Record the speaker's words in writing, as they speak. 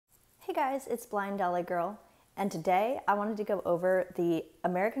Hey guys, it's Blind Dolly Girl, and today I wanted to go over the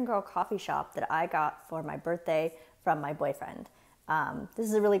American Girl coffee shop that I got for my birthday from my boyfriend. This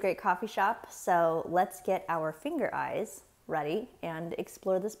is a really great coffee shop, so let's get our finger eyes ready and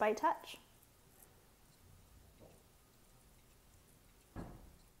explore this by touch.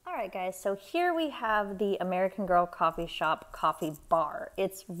 Alright guys, so here we have the American Girl coffee shop coffee bar.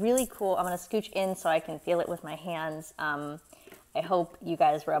 It's really cool. I'm going to scooch in so I can feel it with my hands. I hope you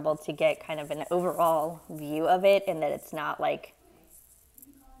guys were able to get kind of an overall view of it and that it's not like...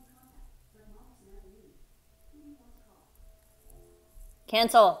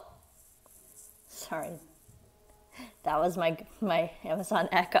 Cancel! Sorry. That was my Amazon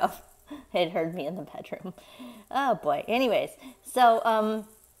Echo. It heard me in the bedroom. Oh boy. Anyways, so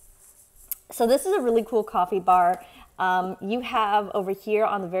this is a really cool coffee bar. You have over here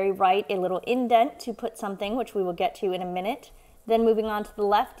on the very right a little indent to put something, which we will get to in a minute. Then moving on to the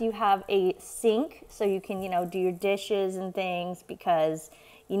left, you have a sink, so you can, do your dishes and things, because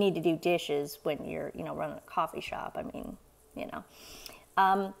you need to do dishes when you're, running a coffee shop. I mean,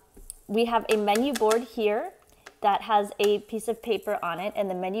 we have a menu board here that has a piece of paper on it, and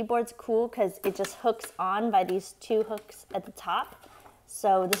the menu board's cool because it just hooks on by these two hooks at the top.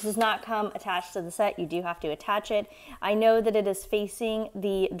 So this does not come attached to the set. You do have to attach it. I know that it is facing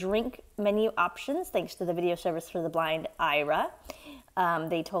the drink menu options, thanks to the video service for the blind, Ira.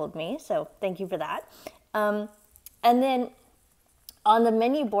 They told me, so thank you for that. And then on the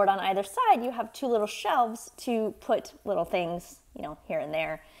menu board on either side, you have two little shelves to put little things, here and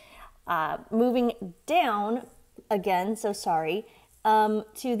there. Moving down again, so sorry,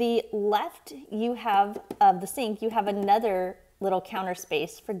 to the left, you have of the sink, you have another little counter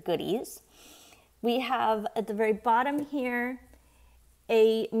space for goodies. We have at the very bottom here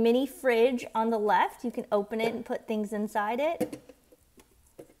a mini fridge on the left. You can open it and put things inside it.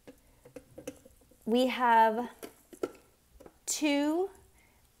 We have two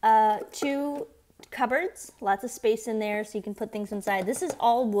cupboards, lots of space in there so you can put things inside. This is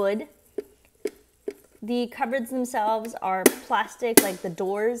all wood. The cupboards themselves are plastic, like the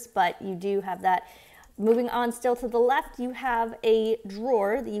doors, but you do have that. Moving on still to the left, you have a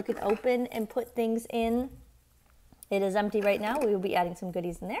drawer that you can open and put things in. It is empty right now. We will be adding some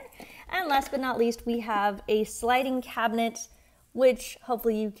goodies in there. And last but not least, we have a sliding cabinet, which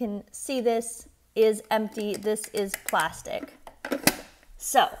hopefully you can see this is empty. This is plastic.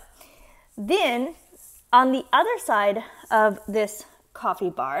 So then on the other side of this coffee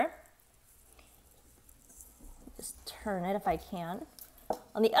bar, just turn it if I can.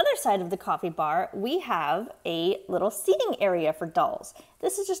 On the other side of the coffee bar, we have a little seating area for dolls.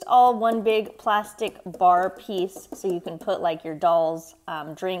 This is just all one big plastic bar piece, so you can put like your dolls'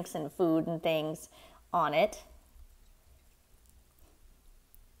 drinks and food and things on it.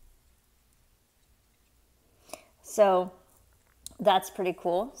 So that's pretty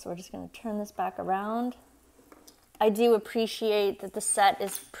cool. So we're just going to turn this back around. I do appreciate that the set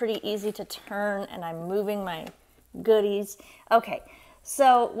is pretty easy to turn and I'm moving my goodies. Okay.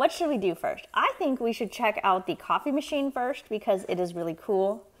 So what should we do first? I think we should check out the coffee machine first because it is really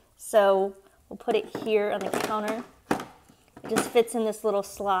cool. So we'll put it here on the counter. It just fits in this little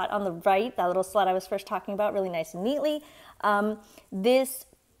slot on the right, that little slot I was first talking about, really nice and neatly. This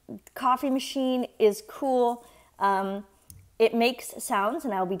coffee machine is cool. It makes sounds,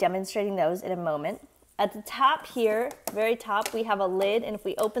 and I'll be demonstrating those in a moment. At the top here, very top, we have a lid, and if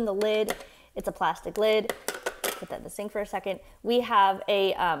we open the lid, it's a plastic lid. Put that in the sink for a second. We have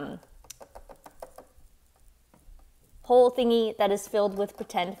a whole thingy that is filled with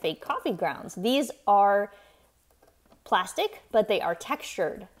pretend fake coffee grounds. These are plastic, but they are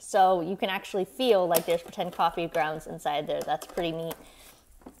textured. So you can actually feel like there's pretend coffee grounds inside there. That's pretty neat.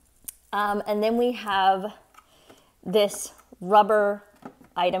 And then we have this rubber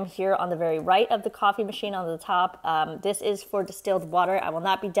item here on the very right of the coffee machine on the top. This is for distilled water. I will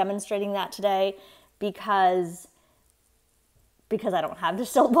not be demonstrating that today because I don't have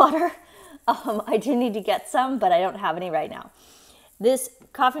distilled water. I do need to get some, but I don't have any right now. This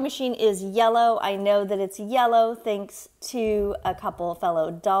coffee machine is yellow. I know that it's yellow thanks to a couple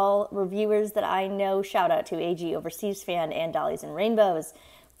fellow doll reviewers that I know. Shout out to AG Overseas Fan and Dollies and Rainbows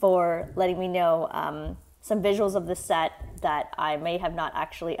for letting me know some visuals of the set that I may have not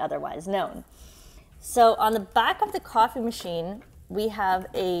actually otherwise known. So on the back of the coffee machine, we have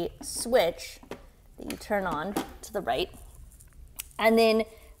a switch that you turn on to the right. And then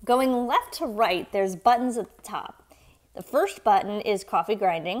going left to right, there's buttons at the top. The first button is coffee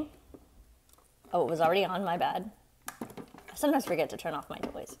grinding. Oh, it was already on, my bad. I sometimes forget to turn off my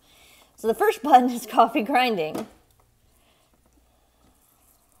toys. So the first button is coffee grinding.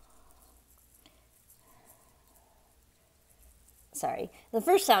 sorry. The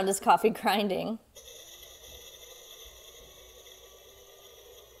first sound is coffee grinding.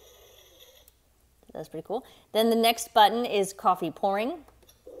 That's pretty cool. Then the next button is coffee pouring.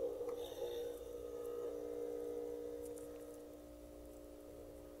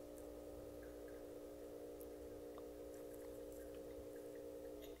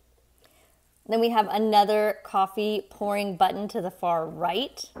 Then we have another coffee pouring button to the far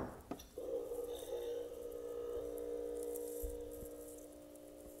right.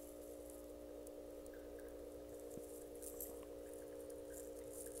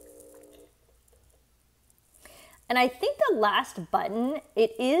 And I think the last button,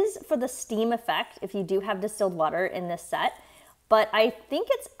 it is for the steam effect if you do have distilled water in this set, but I think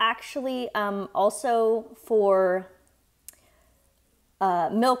it's actually also for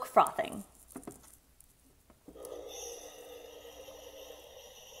milk frothing.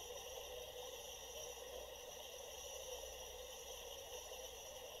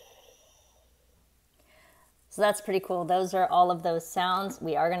 So that's pretty cool. Those are all of those sounds.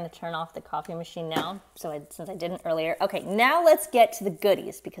 We are going to turn off the coffee machine now, since I didn't earlier. Okay, now let's get to the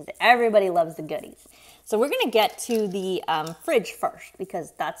goodies because everybody loves the goodies. So we're going to get to the fridge first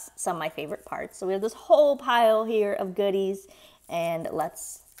because that's some of my favorite parts. So we have this whole pile here of goodies, and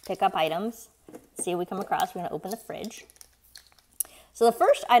let's pick up items, see what we come across. We're going to open the fridge. So the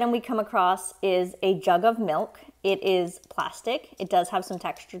first item we come across is a jug of milk. It is plastic. It does have some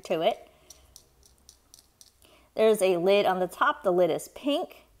texture to it. There's a lid on the top. The lid is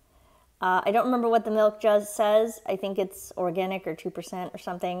pink. I don't remember what the milk jug says. I think it's organic or 2% or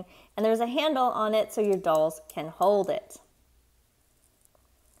something. And there's a handle on it so your dolls can hold it.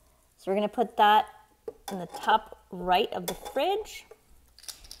 So we're going to put that in the top right of the fridge.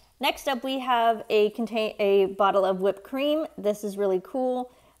 Next up, we have a bottle of whipped cream. This is really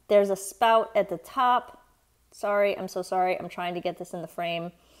cool. There's a spout at the top. Sorry, I'm so sorry. I'm trying to get this in the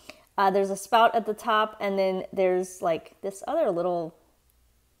frame. There's a spout at the top, and then there's like this other little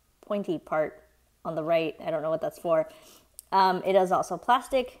pointy part on the right. I don't know what that's for. It is also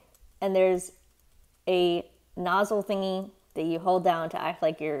plastic, and there's a nozzle thingy that you hold down to act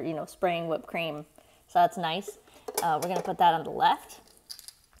like you're, spraying whipped cream. So that's nice. We're going to put that on the left.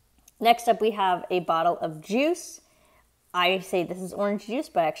 Next up, we have a bottle of juice. I say this is orange juice,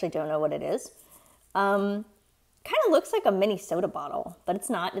 but I actually don't know what it is. Kind of looks like a mini soda bottle, but it's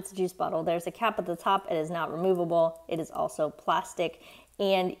not. It's a juice bottle. There's a cap at the top. It is not removable. It is also plastic,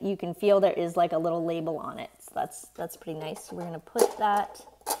 and you can feel there is like a little label on it. So that's pretty nice. So we're going to put that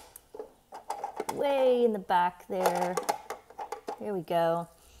way in the back there. Here we go.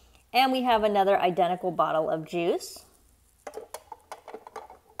 And we have another identical bottle of juice.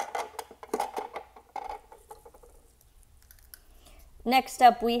 Next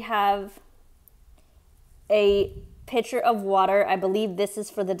up, we have a pitcher of water. I believe this is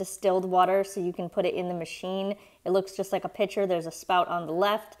for the distilled water, so you can put it in the machine. It looks just like a pitcher. There's a spout on the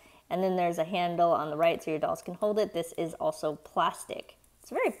left, and then there's a handle on the right so your dolls can hold it. This is also plastic.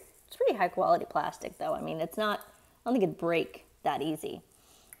 It's pretty high quality plastic though. I mean, I don't think it'd break that easy.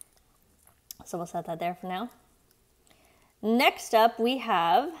 So we'll set that there for now. Next up, we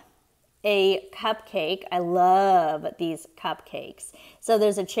have a cupcake. I love these cupcakes. So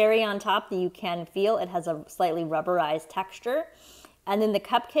there's a cherry on top that you can feel. It has a slightly rubberized texture. And then the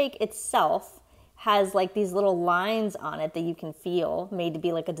cupcake itself has like these little lines on it that you can feel, made to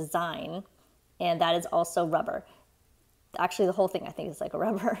be like a design. And that is also rubber. Actually, the whole thing I think is like a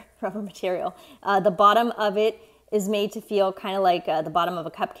rubber material. The bottom of it is made to feel kind of like the bottom of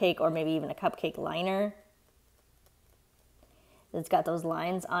a cupcake, or maybe even a cupcake liner. It's got those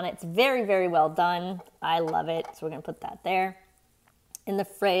lines on it. It's very, very well done. I love it. So we're going to put that there in the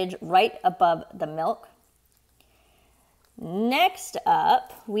fridge right above the milk. Next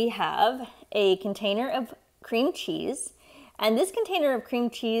up, we have a container of cream cheese. And this container of cream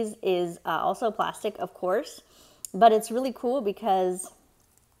cheese is also plastic, of course. But it's really cool because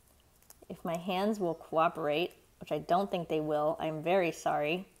if my hands will cooperate, which I don't think they will, I'm very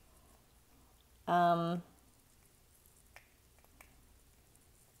sorry. I'm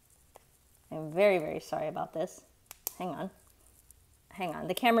very, very sorry about this. Hang on.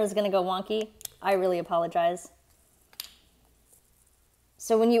 The camera is going to go wonky. I really apologize.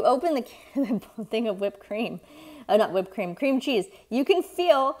 So when you open the thing of whipped cream, not whipped cream, cream cheese, you can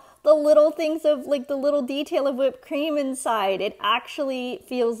feel the little things of like the little detail of whipped cream inside. It actually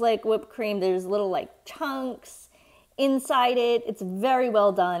feels like whipped cream. There's little like chunks inside it. It's very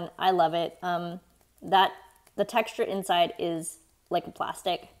well done. I love it. The texture inside is like a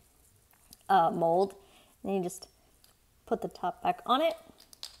plastic mold. And you just put the top back on it.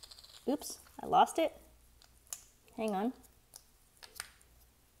 Oops, I lost it. Hang on.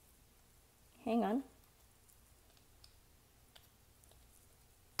 Hang on.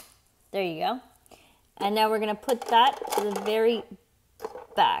 There you go. And now we're gonna put that to the very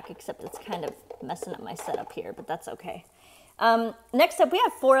back, except it's kind of messing up my setup here, but that's okay. Next up, we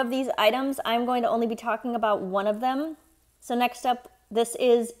have 4 of these items. I'm going to only be talking about one of them. So next up, this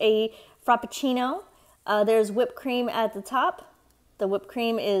is a Frappuccino. There's whipped cream at the top. The whipped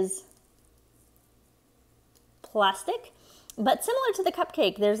cream is plastic, but similar to the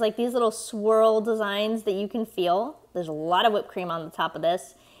cupcake, there's like these little swirl designs that you can feel. There's a lot of whipped cream on the top of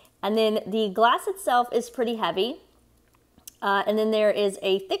this. And then the glass itself is pretty heavy. And then there is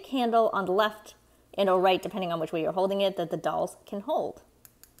a thick handle on the left and or right, depending on which way you're holding it, that the dolls can hold.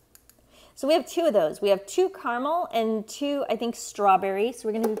 So we have 2 of those. We have 2 caramel and 2, I think, strawberry. So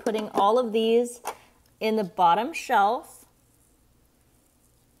we're going to be putting all of these in the bottom shelf.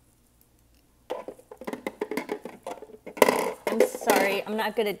 I'm sorry, I'm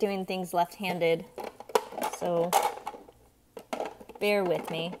not good at doing things left-handed, so bear with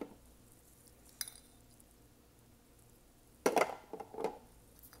me.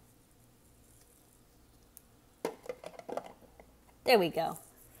 There we go.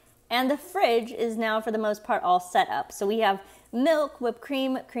 And the fridge is now, for the most part, all set up. So we have milk, whipped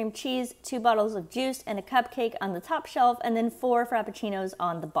cream, cream cheese, 2 bottles of juice, and a cupcake on the top shelf, and then 4 Frappuccinos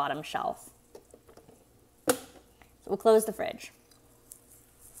on the bottom shelf. So we'll close the fridge.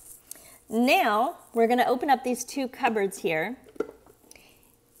 Now, we're gonna open up these 2 cupboards here,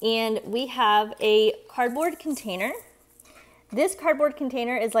 and we have a cardboard container. This cardboard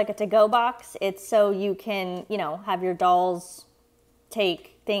container is like a to-go box. It's so you can, you know, have your dolls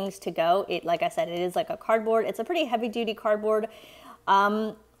take things to go. It, like I said, it is like a cardboard. It's a pretty heavy duty cardboard.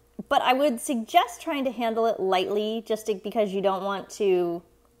 But I would suggest trying to handle it lightly because you don't want to,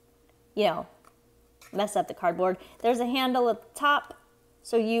 you know, mess up the cardboard. There's a handle at the top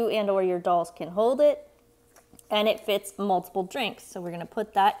so you and or your dolls can hold it, and it fits multiple drinks. So we're gonna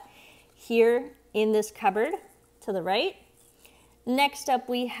put that here in this cupboard to the right. Next up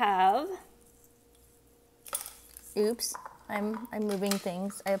we have, oops, I'm moving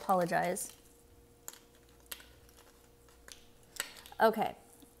things. I apologize. Okay.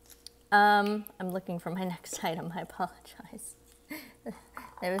 I'm looking for my next item. I apologize.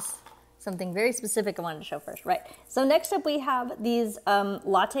 There was something very specific I wanted to show first. Right. So next up we have these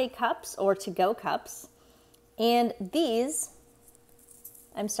latte cups or to-go cups. And these,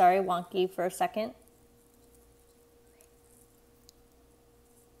 I'm sorry, wonky for a second.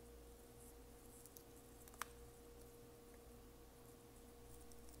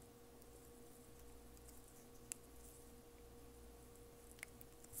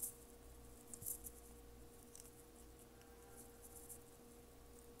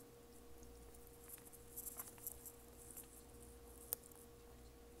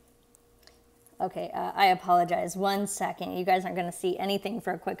 Okay, I apologize. 1 second. You guys aren't going to see anything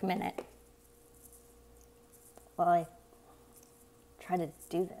for a quick minute while I try to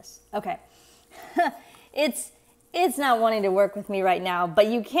do this. Okay. It's not wanting to work with me right now, but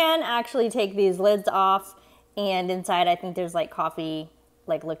you can actually take these lids off, and inside I think there's like coffee,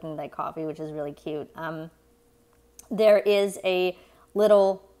 like looking like coffee, which is really cute. There is a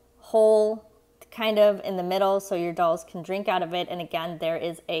little hole kind of in the middle so your dolls can drink out of it, and again, there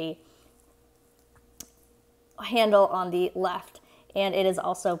is a handle on the left, and it is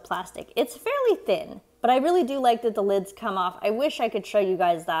also plastic. It's fairly thin, but I really do like that the lids come off. I wish I could show you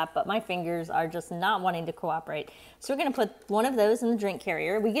guys that, but my fingers are just not wanting to cooperate. So we're gonna put one of those in the drink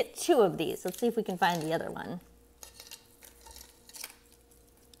carrier. We get 2 of these. Let's see if we can find the other one.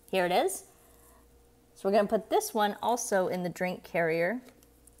 Here it is. So we're gonna put this one also in the drink carrier.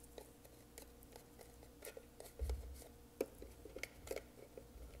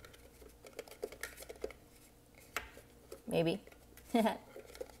 Maybe.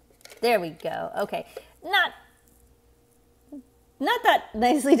 There we go. Okay. Not that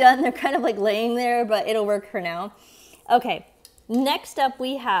nicely done. They're kind of like laying there, but it'll work for now. Okay. Next up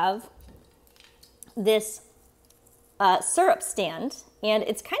we have this syrup stand, and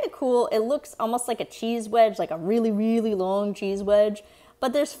it's kind of cool. It looks almost like a cheese wedge, like a really, really long cheese wedge,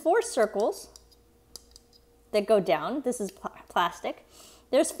 but there's 4 circles that go down. This is plastic.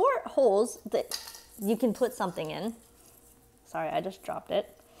 There's 4 holes that you can put something in. Sorry, I just dropped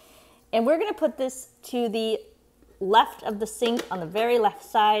it. And we're gonna put this to the left of the sink on the very left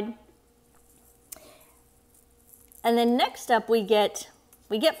side. And then next up we get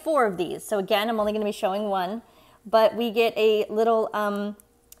 4 of these. So again, I'm only gonna be showing one, but we get a little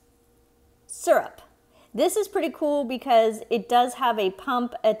syrup. This is pretty cool because it does have a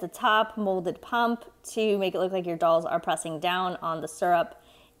pump at the top, molded pump, to make it look like your dolls are pressing down on the syrup.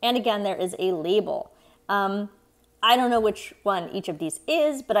 And again, there is a label. I don't know which one each of these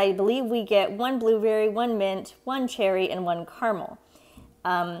is, but I believe we get 1 blueberry, 1 mint, 1 cherry, and 1 caramel.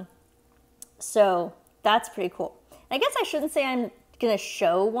 So that's pretty cool. I guess I shouldn't say I'm going to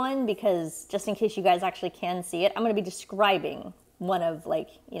show one, because just in case you guys actually can see it, I'm going to be describing one of, like,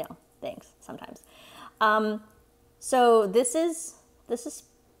 you know, things sometimes. So this is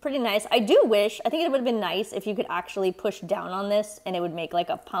pretty nice. I do wish, I think it would have been nice if you could actually push down on this and it would make like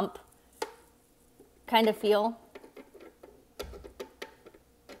a pump kind of feel.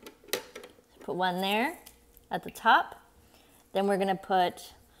 Put one there at the top. Then we're gonna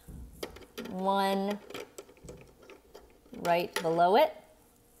put one right below it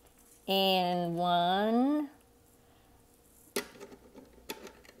and one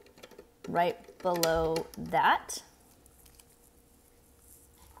right below that.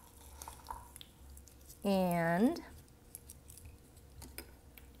 And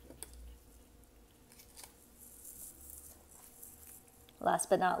last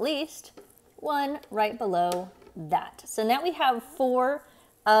but not least, one right below that. So now we have four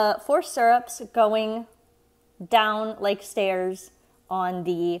syrups going down like stairs on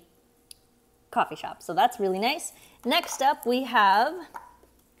the coffee shop. So that's really nice. Next up we have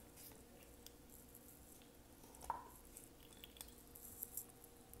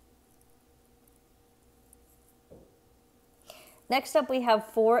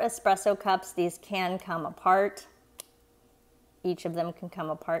four espresso cups. These can come apart. Each of them can come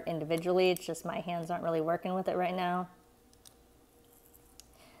apart individually. It's just my hands aren't really working with it right now.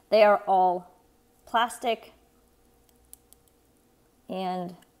 They are all plastic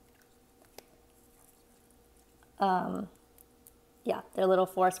and yeah, they're little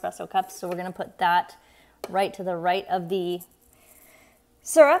 4 espresso cups. So we're gonna put that right to the right of the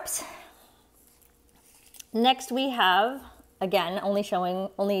syrups. Next we have, again,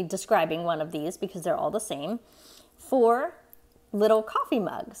 only describing one of these because they're all the same, 4 little coffee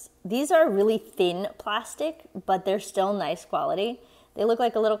mugs. These are really thin plastic, but they're still nice quality. They look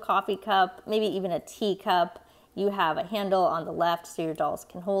like a little coffee cup, maybe even a teacup. You have a handle on the left so your dolls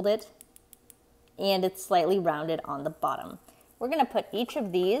can hold it, and it's slightly rounded on the bottom. We're gonna put each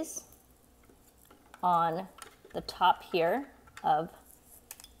of these on the top here of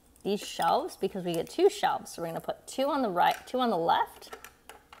these shelves because we get 2 shelves. So we're gonna put 2 on the right, 2 on the left,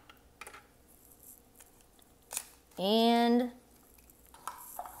 and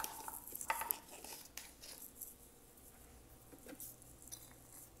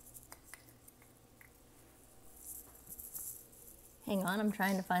hang on, I'm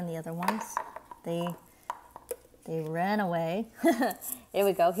trying to find the other ones. They ran away. Here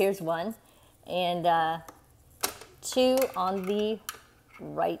we go, here's one. And 2 on the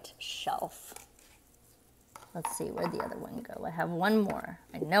right shelf. Let's see, where'd the other one go? I have one more.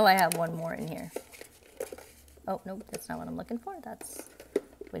 I know I have one more in here. Oh, nope, that's not what I'm looking for.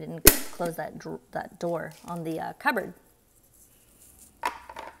 We didn't close that door on the cupboard.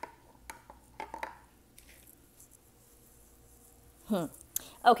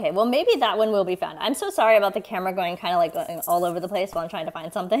 Okay, well maybe that one will be found. I'm so sorry about the camera going all over the place while I'm trying to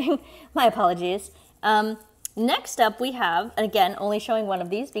find something. My apologies. Next up we have, again, only showing one of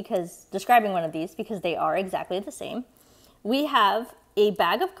these describing one of these because they are exactly the same. We have a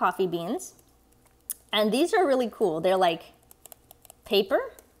bag of coffee beans, and these are really cool. They're like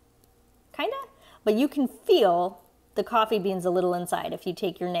paper, kinda, but you can feel the coffee beans a little inside if you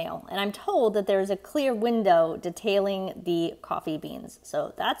take your nail. And I'm told that there's a clear window detailing the coffee beans.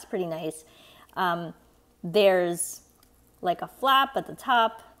 So that's pretty nice. There's like a flap at the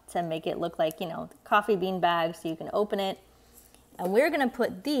top to make it look like, you know, coffee bean bag so you can open it. And we're gonna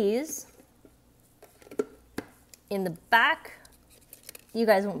put these in the back. You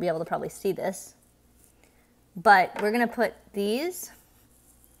guys won't be able to probably see this, but we're gonna put these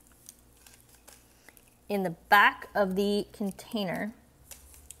in the back of the container.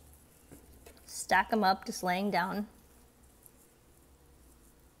 Stack them up, just laying down.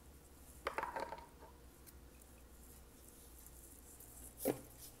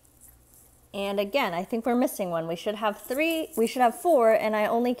 And again, I think we're missing one. We should have 3, we should have 4, and I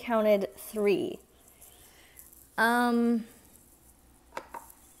only counted 3. Oh,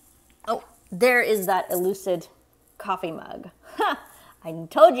 there is that elusive coffee mug. Ha! I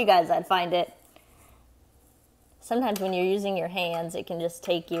told you guys I'd find it. Sometimes when you're using your hands, it can just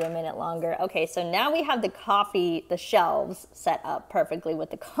take you a minute longer. Okay, so now we have the shelves set up perfectly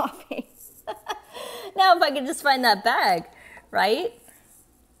with the coffee. Now if I could just find that bag, right?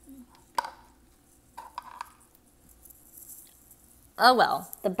 Oh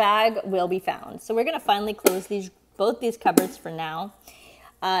well, the bag will be found. So we're gonna finally close both these cupboards for now.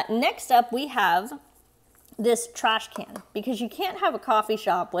 Next up, we have this trash can, because you can't have a coffee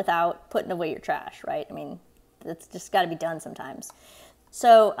shop without putting away your trash, right? I mean, it's just got to be done sometimes.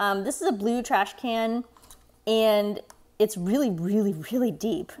 So this is a blue trash can, and it's really, really, really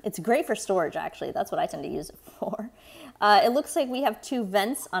deep. It's great for storage, actually. That's what I tend to use it for. It looks like we have 2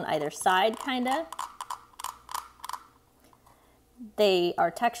 vents on either side, kind of. They are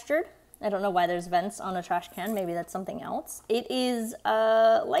textured. I don't know why there's vents on a trash can. Maybe that's something else. It is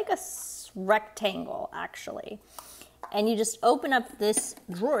like a rectangle, actually. And you just open up this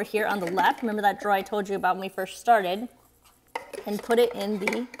drawer here on the left. Remember that drawer I told you about when we first started? And put it in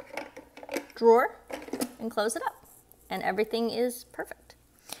the drawer and close it up. And everything is perfect.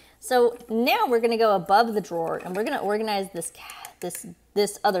 So now we're going to go above the drawer, and we're going to organize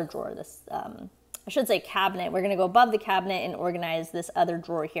this other drawer. I should say cabinet. We're going to go above the cabinet and organize this other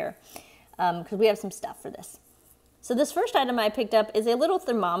drawer here, because we have some stuff for this. So this first item I picked up is a little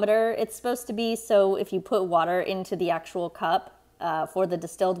thermometer. It's supposed to be so if you put water into the actual cup for the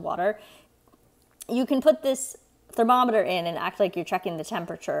distilled water, you can put this thermometer in and act like you're checking the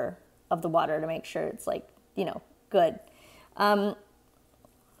temperature of the water to make sure it's like, you know, good.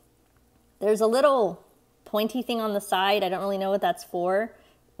 There's a little pointy thing on the side. I don't really know what that's for.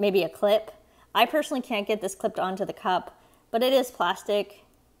 Maybe a clip. I personally can't get this clipped onto the cup, but it is plastic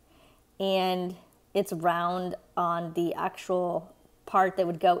and it's round on the actual part that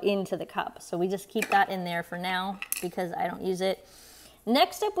would go into the cup. So we just keep that in there for now because I don't use it.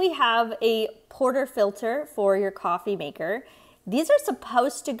 Next up, we have a porter filter for your coffee maker. These are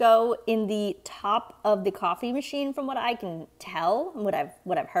supposed to go in the top of the coffee machine from what I can tell, and what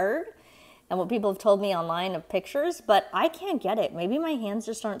I've heard, and what people have told me online of pictures, but I can't get it. Maybe my hands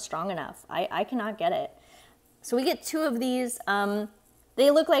just aren't strong enough. I cannot get it. So we get 2 of these.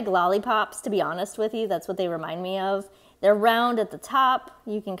 They look like lollipops, to be honest with you. That's what they remind me of. They're round at the top.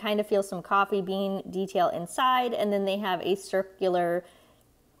 You can kind of feel some coffee bean detail inside, and then they have a circular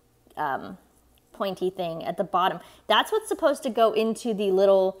pointy thing at the bottom. That's what's supposed to go into the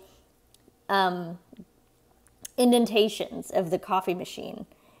little indentations of the coffee machine.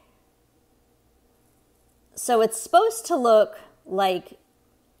 So it's supposed to look like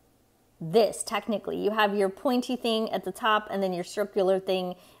this, technically. You have your pointy thing at the top and then your circular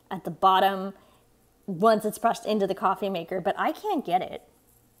thing at the bottom once it's pressed into the coffee maker, but I can't get it.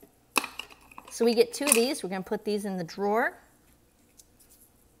 So we get 2 of these. We're going to put these in the drawer.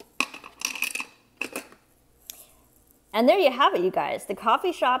 And there you have it, you guys. The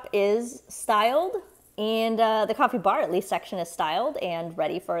coffee shop is styled, and the coffee bar, at least, section is styled and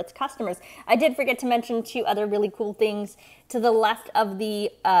ready for its customers. I did forget to mention 2 other really cool things. To the left of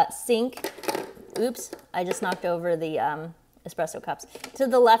the sink, oops, I just knocked over the espresso cups. To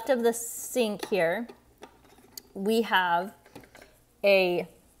the left of the sink here, we have if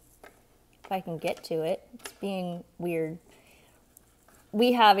I can get to it, it's being weird.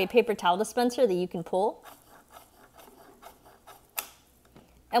 We have a paper towel dispenser that you can pull.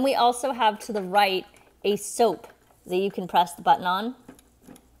 And we also have to the right a soap that you can press the button on.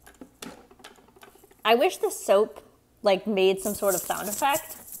 I wish the soap like made some sort of sound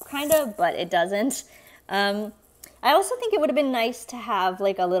effect, kind of, but it doesn't. I also think it would have been nice to have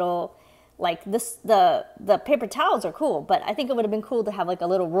like a little, like this, the paper towels are cool, but I think it would have been cool to have like a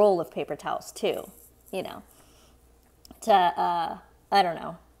little roll of paper towels too, you know, to, I don't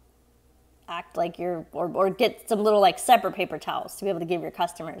know, act like you're, or get some little like separate paper towels to be able to give your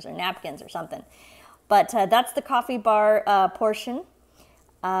customers, or napkins or something. But that's the coffee bar portion.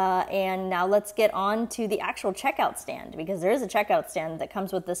 And now let's get on to the actual checkout stand, because there is a checkout stand that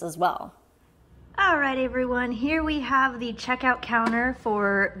comes with this as well. All right, everyone, here we have the checkout counter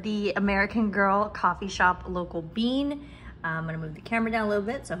for the American Girl Coffee Shop Local Bean. I'm gonna move the camera down a little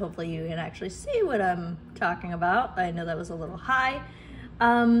bit so hopefully you can actually see what I'm talking about. I know that was a little high.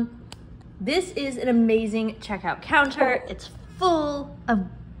 This is an amazing checkout counter. It's full of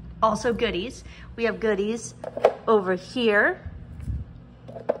also goodies. We have goodies over here.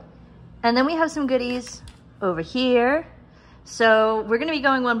 And then we have some goodies over here. So we're gonna be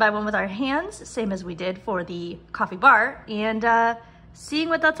going one by one with our hands, same as we did for the coffee bar, and seeing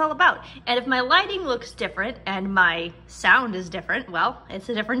what that's all about. And if my lighting looks different and my sound is different, well, it's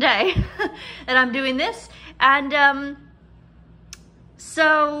a different day and I'm doing this. And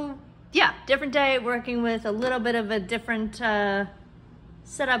so yeah, different day, working with a little bit of a different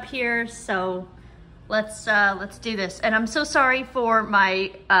setup here. So let's do this. And I'm so sorry for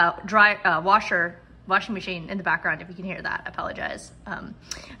my washing machine in the background. If you can hear that, I apologize.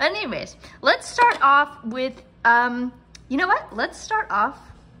 Anyways, let's start off with, you know what? Let's start off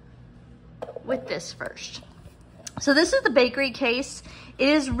with this first. So this is the bakery case. It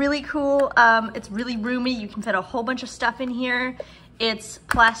is really cool. It's really roomy. You can fit a whole bunch of stuff in here. It's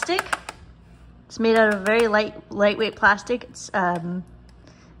plastic. It's made out of very lightweight plastic. It's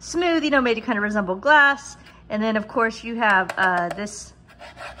smooth, you know, made to kind of resemble glass. And then of course you have this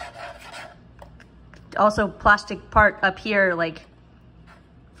also plastic part up here, like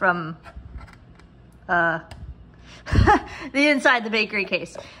from the inside the bakery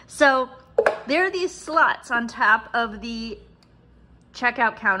case. So there are these slots on top of the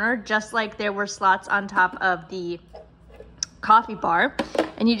checkout counter, just like there were slots on top of the coffee bar.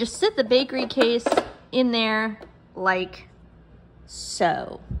 And you just sit the bakery case in there like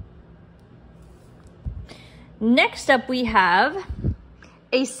so. Next up we have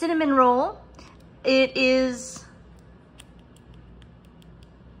a cinnamon roll. It is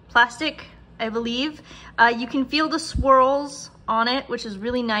plastic, I believe. You can feel the swirls on it, which is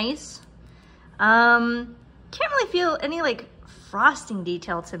really nice. Can't really feel any like frosting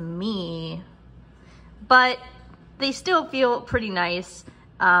detail to me, but they still feel pretty nice.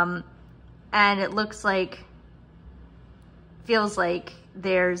 And it looks like, feels like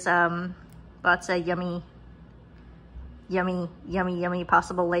there's lots of yummy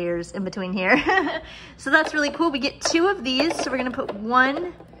possible layers in between here. So that's really cool. We get 2 of these. So we're gonna put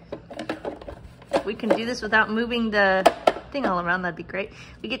one. If we can do this without moving the thing all around, that'd be great.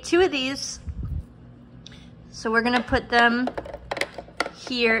 We get 2 of these. So we're gonna put them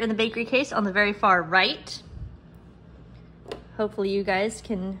here in the bakery case on the very far right. Hopefully you guys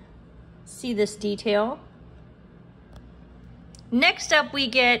can see this detail. Next up we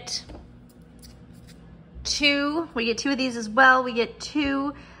get 2 of these as well. We get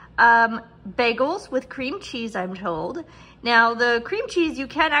 2 bagels with cream cheese, I'm told. Now the cream cheese, you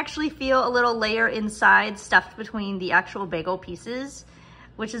can actually feel a little layer inside stuffed between the actual bagel pieces,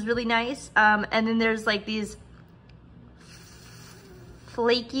 which is really nice. And then there's like these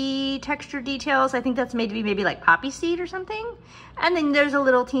flaky texture details. I think that's made to be maybe like poppy seed or something. And then there's a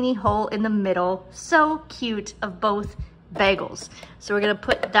little teeny hole in the middle. So cute, of both bagels. So we're gonna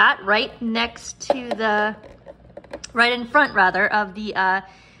put that right next to the, right in front rather, of the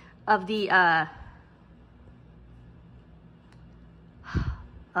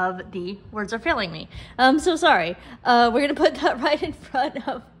words are failing me. I'm so sorry. We're gonna put that right in front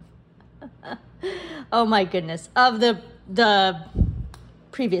of, oh my goodness, of the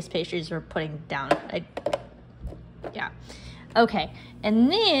previous pastries we're putting down. Yeah. Okay. And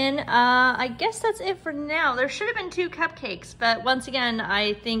then I guess that's it for now. There should have been 2 cupcakes, but once again,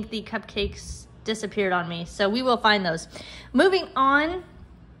 I think the cupcakes disappeared on me, so we will find those. Moving on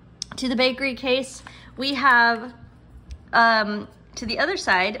to the bakery case, we have, to the other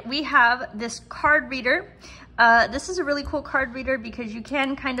side, we have this card reader. This is a really cool card reader because you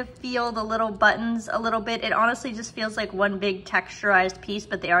can kind of feel the little buttons a little bit. It honestly just feels like one big texturized piece,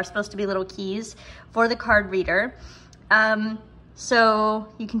 but they are supposed to be little keys for the card reader. So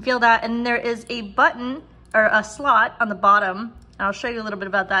you can feel that, and there is a button or a slot on the bottom, and I'll show you a little bit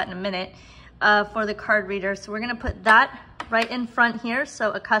about that in a minute, for the card reader. So we're gonna put that right in front here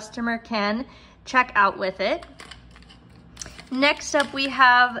so a customer can check out with it. Next up we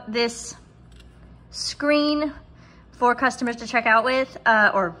have this screen for customers to check out with,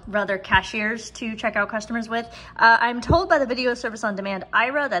 or rather cashiers to check out customers with. I'm told by the video service on demand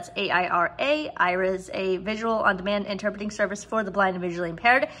Aira, that's A-I-R-A. Aira is a visual on demand interpreting service for the blind and visually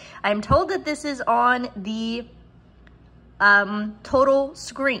impaired. I'm told that this is on the total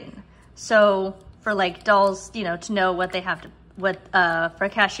screen. So for like dolls, you know, to know what they have to, for a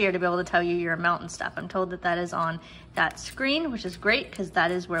cashier to be able to tell you your amount and stuff. I'm told that that is on that screen, which is great because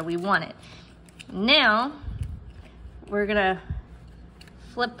that is where we want it. Now, we're gonna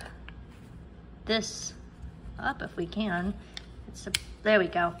flip this up if we can. There we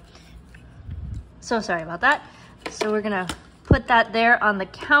go. So sorry about that. So we're gonna put that there on the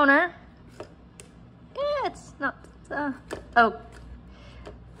counter. Yeah, it's not, oh.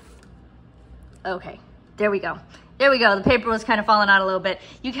 Okay, there we go. There we go, the paper was kind of falling out a little bit.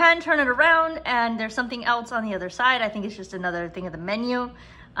 You can turn it around and there's something else on the other side. I think it's just another thing of the menu.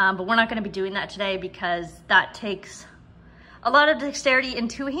 But we're not gonna be doing that today because that takes a lot of dexterity in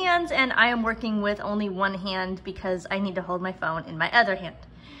 2 hands, and I am working with only 1 hand because I need to hold my phone in my other hand.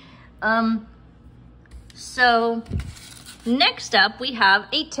 So next up we have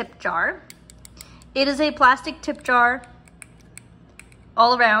a tip jar. It is a plastic tip jar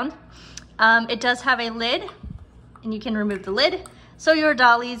all around. It does have a lid, and you can remove the lid so your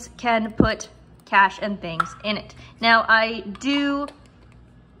dollies can put cash and things in it. Now I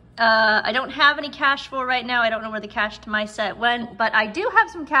don't have any cash for right now. I don't know where the cash to my set went, but I do have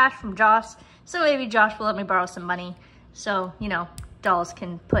some cash from Joss So maybe Josh will let me borrow some money so, you know, dolls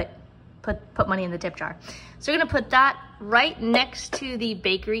can put money in the tip jar. So we're gonna put that right next to the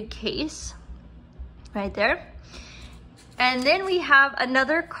bakery case, right there. And then we have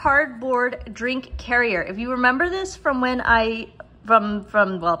another cardboard drink carrier. If you remember this from when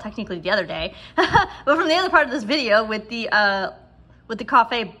well, technically the other day, but from the other part of this video with the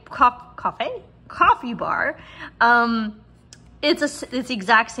coffee bar, it's the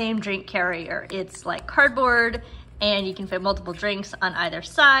exact same drink carrier. It's like cardboard, and you can fit multiple drinks on either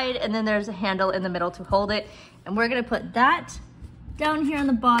side, and then there's a handle in the middle to hold it. And we're gonna put that down here on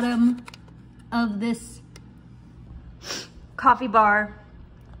the bottom of this coffee bar,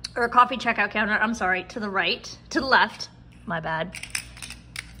 or coffee checkout counter, I'm sorry, to the left, my bad.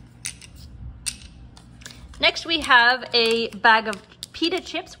 Next we have a bag of pita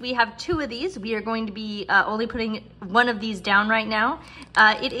chips. We have 2 of these. We are going to be only putting one of these down right now.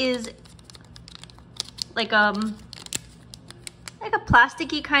 It is like a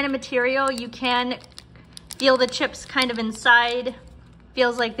plasticky kind of material. You can feel the chips kind of inside.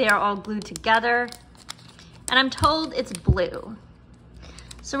 Feels like they are all glued together. And I'm told it's blue.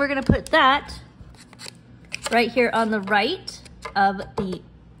 So we're gonna put that right here on the right of the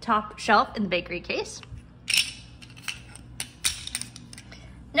top shelf in the bakery case.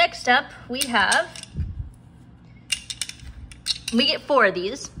 Next up, we get 4 of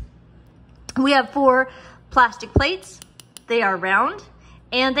these. We have 4 plastic plates. They are round,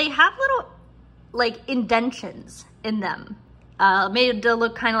 and they have little like indentions in them, made to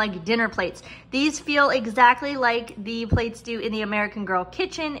look kind of like dinner plates. These feel exactly like the plates do in the American Girl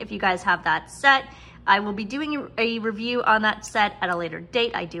kitchen. If you guys have that set, I will be doing a review on that set at a later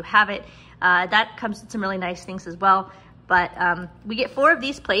date. I do have it. That comes with some really nice things as well. But we get 4 of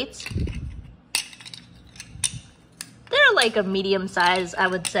these plates. They're like a medium size, I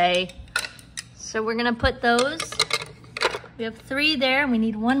would say. So we're gonna put those. We have 3 there, and we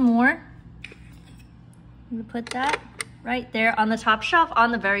need 1 more. I'm gonna put that right there on the top shelf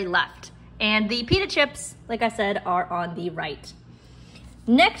on the very left. And the pita chips, like I said, are on the right.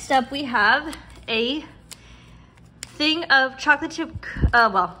 Next up, we have a thing of chocolate chip,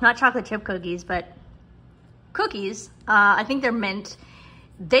 well, not chocolate chip cookies, but cookies. I think they're mint.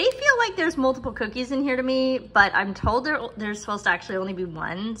 They feel like there's multiple cookies in here to me, but I'm told there's supposed to actually only be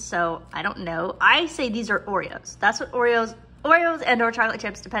 1, so I don't know. I say these are Oreos. That's what Oreos and or chocolate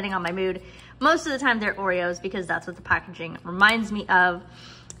chips, depending on my mood. Most of the time they're Oreos because that's what the packaging reminds me of.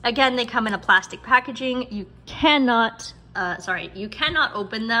 Again, they come in a plastic packaging. You cannot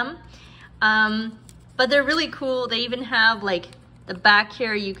open them, but they're really cool. They even have like the back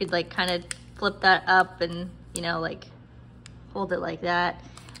here, you could like kind of flip that up and, you know, like hold it like that,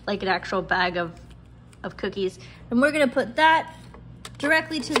 like an actual bag of cookies. And we're gonna put that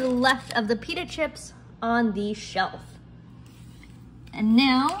directly to the left of the pita chips on the shelf. And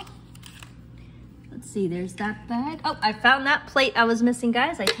now, let's see, there's that bag. Oh, I found that plate I was missing,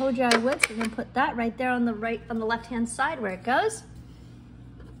 guys. I told you I would, so we're gonna put that right there on the left-hand side where it goes.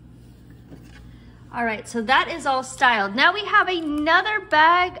 All right, so that is all styled. Now we have another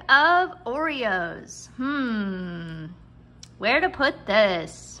bag of Oreos. Where to put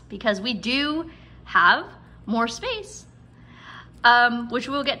this? Because we do have more space, which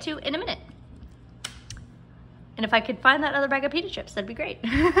we'll get to in a minute. And if I could find that other bag of pita chips, that'd be great.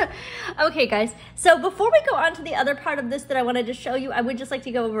 Okay, guys, so before we go on to the other part of this that I wanted to show you, I would just like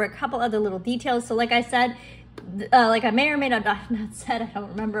to go over a couple other little details. So like I said, like I may or may not have said, I don't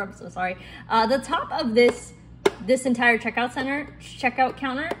remember, I'm so sorry. The top of this entire checkout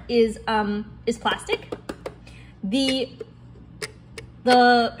counter is plastic.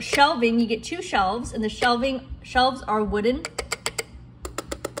 The shelving, you get 2 shelves, and the shelves are wooden.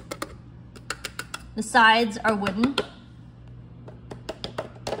 The sides are wooden.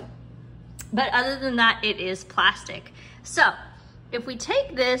 But other than that, it is plastic. So if we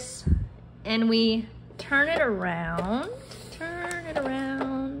take this and we turn it around.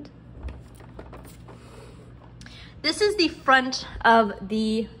 This is the front of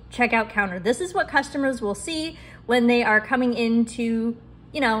the checkout counter. This is what customers will see when they are coming in to,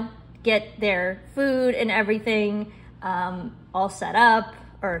 you know, get their food and everything all set up,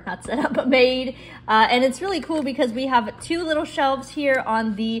 or not set up, but made. And it's really cool because we have 2 little shelves here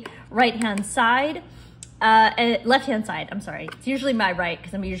on the right-hand side, and left-hand side, I'm sorry. It's usually my right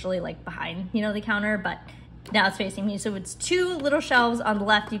because I'm usually like behind, you know, the counter, but now it's facing me. So it's 2 little shelves on the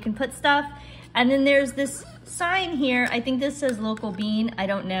left you can put stuff. And then there's this sign here. I think this says Local Bean. I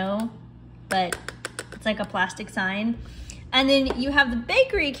don't know, but it's like a plastic sign. And then you have the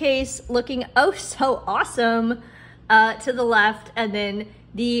bakery case looking oh so awesome to the left. And then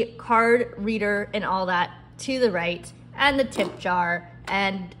the card reader and all that to the right, and the tip jar,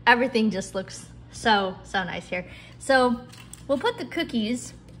 and everything just looks so nice here. So we'll put the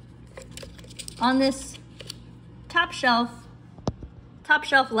cookies on this top shelf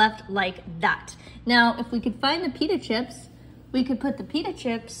left like that. Now, if we could find the pita chips, we could put the pita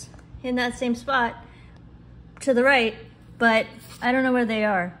chips in that same spot to the right, but I don't know where they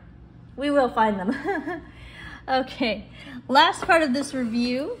are. We will find them. Okay, last part of this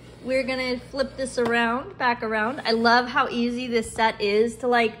review, we're gonna flip this around, back around. I love how easy this set is to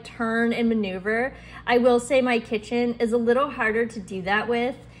like turn and maneuver. I will say my kitchen is a little harder to do that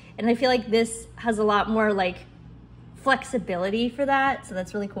with, and I feel like this has a lot more like flexibility for that, so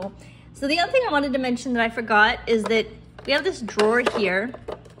that's really cool. So the other thing I wanted to mention that I forgot is that we have this drawer here,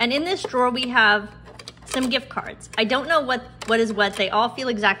 and in this drawer we have some gift cards. I don't know what is what. They all feel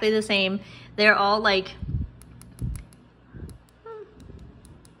exactly the same. They're all like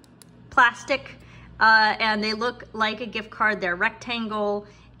plastic, and they look like a gift card. They're rectangle,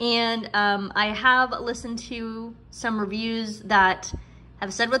 and I have listened to some reviews that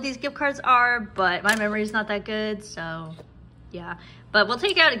have said what these gift cards are, but my memory is not that good, so yeah. But we'll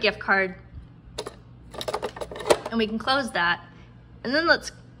take out a gift card, and we can close that, and then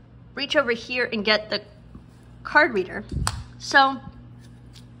let's reach over here and get the card reader. So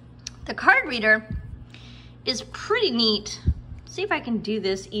the card reader is pretty neat. See if I can do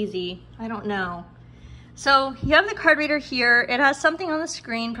this easy. I don't know. So you have the card reader here. It has something on the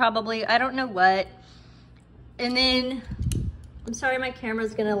screen probably. I don't know what. And then, I'm sorry my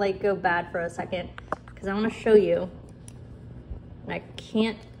camera's gonna like go bad for a second because I want to show you. And I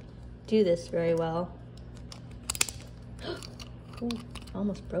can't do this very well. Ooh,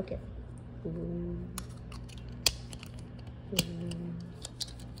 almost broke it. Ooh.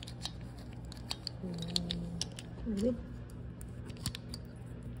 Ooh.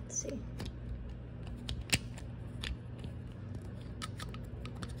 Let's see.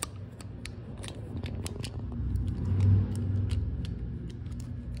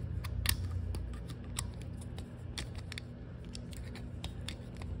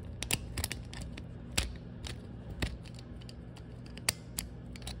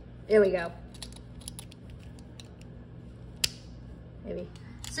 There we go. Maybe.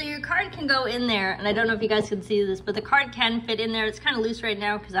 So your card can go in there, and I don't know if you guys can see this, but the card can fit in there. It's kind of loose right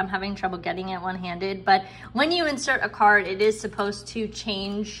now because I'm having trouble getting it one-handed, but when you insert a card, it is supposed to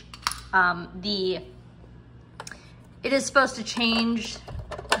change the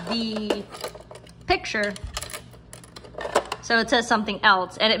picture, so it says something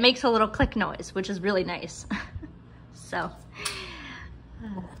else, and it makes a little click noise, which is really nice. So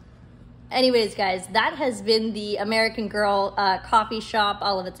anyways, guys, that has been the American Girl coffee shop,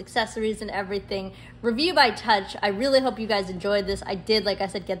 all of its accessories and everything. Review by Touch. I really hope you guys enjoyed this. I did, like I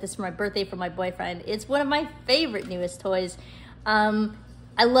said, get this for my birthday from my boyfriend. It's one of my favorite newest toys.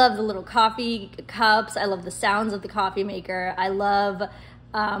 I love the little coffee cups. I love the sounds of the coffee maker. I love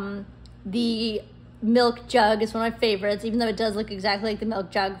the milk jug. It's one of my favorites, even though it does look exactly like the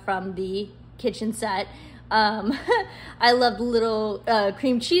milk jug from the kitchen set. I love the little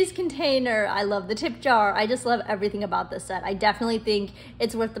cream cheese container. I love the tip jar. I just love everything about this set. I definitely think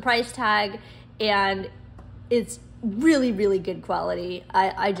it's worth the price tag, and it's really, really good quality.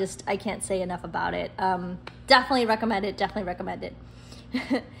 I can't say enough about it. Definitely recommend it. Definitely recommend it.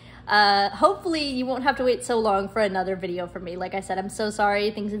 Hopefully you won't have to wait so long for another video from me. Like I said, I'm so sorry.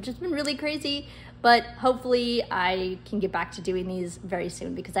 Things have just been really crazy, but hopefully I can get back to doing these very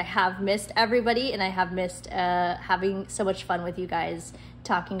soon because I have missed everybody, and I have missed having so much fun with you guys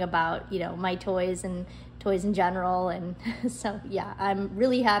talking about, you know, my toys and toys in general. And so yeah, I'm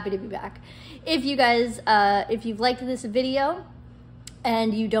really happy to be back. If you guys, if you've liked this video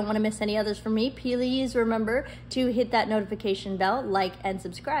and you don't want to miss any others from me, please remember to hit that notification bell, like, and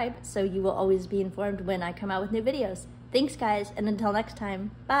subscribe so you will always be informed when I come out with new videos. Thanks, guys, and until next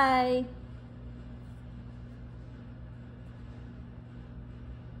time, bye!